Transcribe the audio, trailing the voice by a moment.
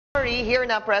Taxi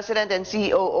Hirna President and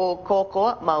COO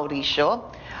Coco, Mauricio,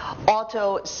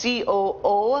 Auto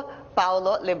COO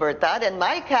Paulo Libertad, and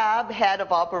my cab Head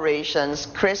of Operations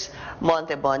Chris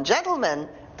Montebon. Gentlemen,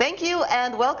 thank you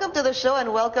and welcome to the show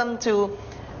and welcome to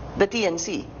the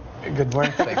TNC. Good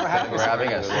morning. Thanks for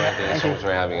having us. Thank you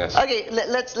for having us. Okay,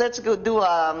 let's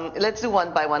do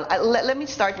one by one. Let me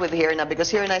start with Hirna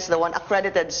because Hirna is the one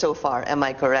accredited so far. Am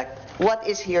I correct? What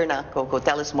is Hirna, Coco?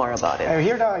 Tell us more about it.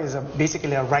 Hirna is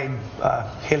basically a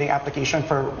ride-hailing application.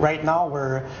 For right now,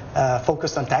 we're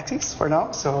focused on taxis for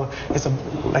now. So it's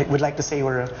we'd like to say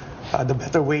we're the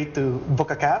better way to book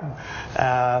a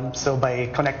cab. So by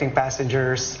connecting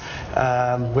passengers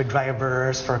with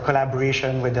drivers for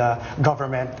collaboration with the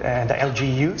government and the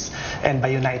LGUs, and by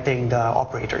uniting the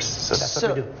operators. So that's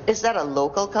what we do. Is that a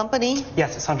local company?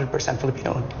 Yes, it's 100%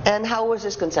 Filipino-owned. And how was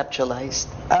this conceptualized?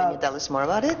 Can you tell us more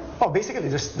about it? Oh, basically,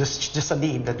 there's just a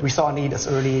need that we saw a need as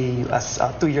early as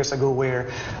 2 years ago, where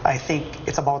I think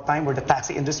it's about time where the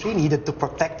taxi industry needed to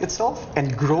protect itself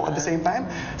and grow at the same time.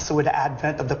 So with the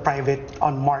advent of the private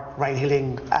unmarked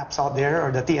ride-hailing apps out there,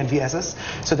 or the TNVSs,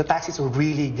 so the taxis were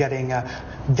really getting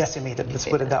decimated. Let's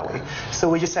put it that way. So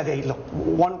we just said, hey, look,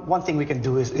 one thing we can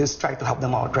do is try to help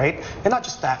them out, right? And not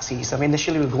just taxis. I mean,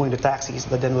 initially we'll go into taxis,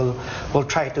 but then we'll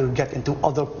try to get into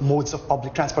other modes of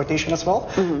public transportation as well.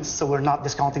 So we're not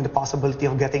discounting the possibility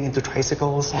of getting into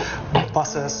tricycles,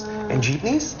 buses, and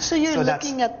jeepneys. So you're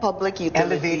looking at public utility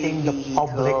elevating the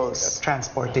public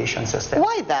transportation system.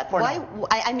 Why that? Why?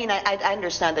 I mean, I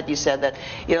understand that you said that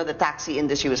the taxi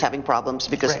industry was having problems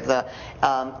because of the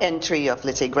entry of,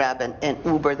 let's say, Grab and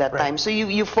Uber that time. So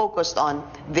you focused on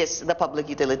the public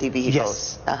utility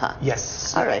vehicles. Yes.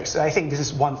 Yes. All right. So I think this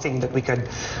is one thing that we could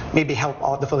maybe help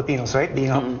out the Filipinos, right? Being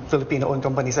a Filipino-owned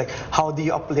company, it's like, how do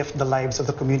you uplift the lives of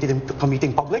the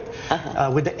commuting public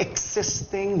with the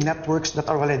existing networks that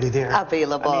are already there?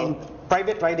 Available. I mean,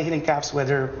 private ride-hailing cabs,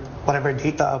 whatever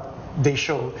data they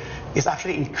show, is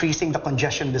actually increasing the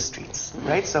congestion in the streets,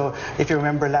 right? So if you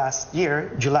remember last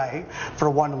year, July, for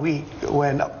 1 week,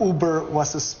 when Uber was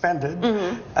suspended,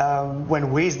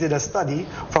 when Waze did a study,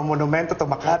 from Monumento to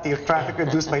Makati, traffic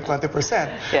reduced by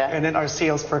 20%. And then our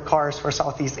sales for cars for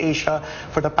Southeast Asia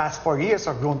for the past 4 years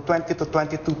have grown 20 to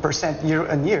 22% year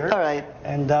on year. All right.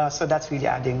 And so that's really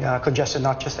adding congestion,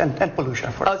 not just, and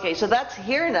pollution for us. Okay, so that's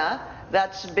Hirna.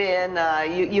 That's been,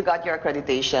 you got your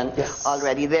accreditation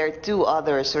already. There are 2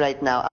 others right now.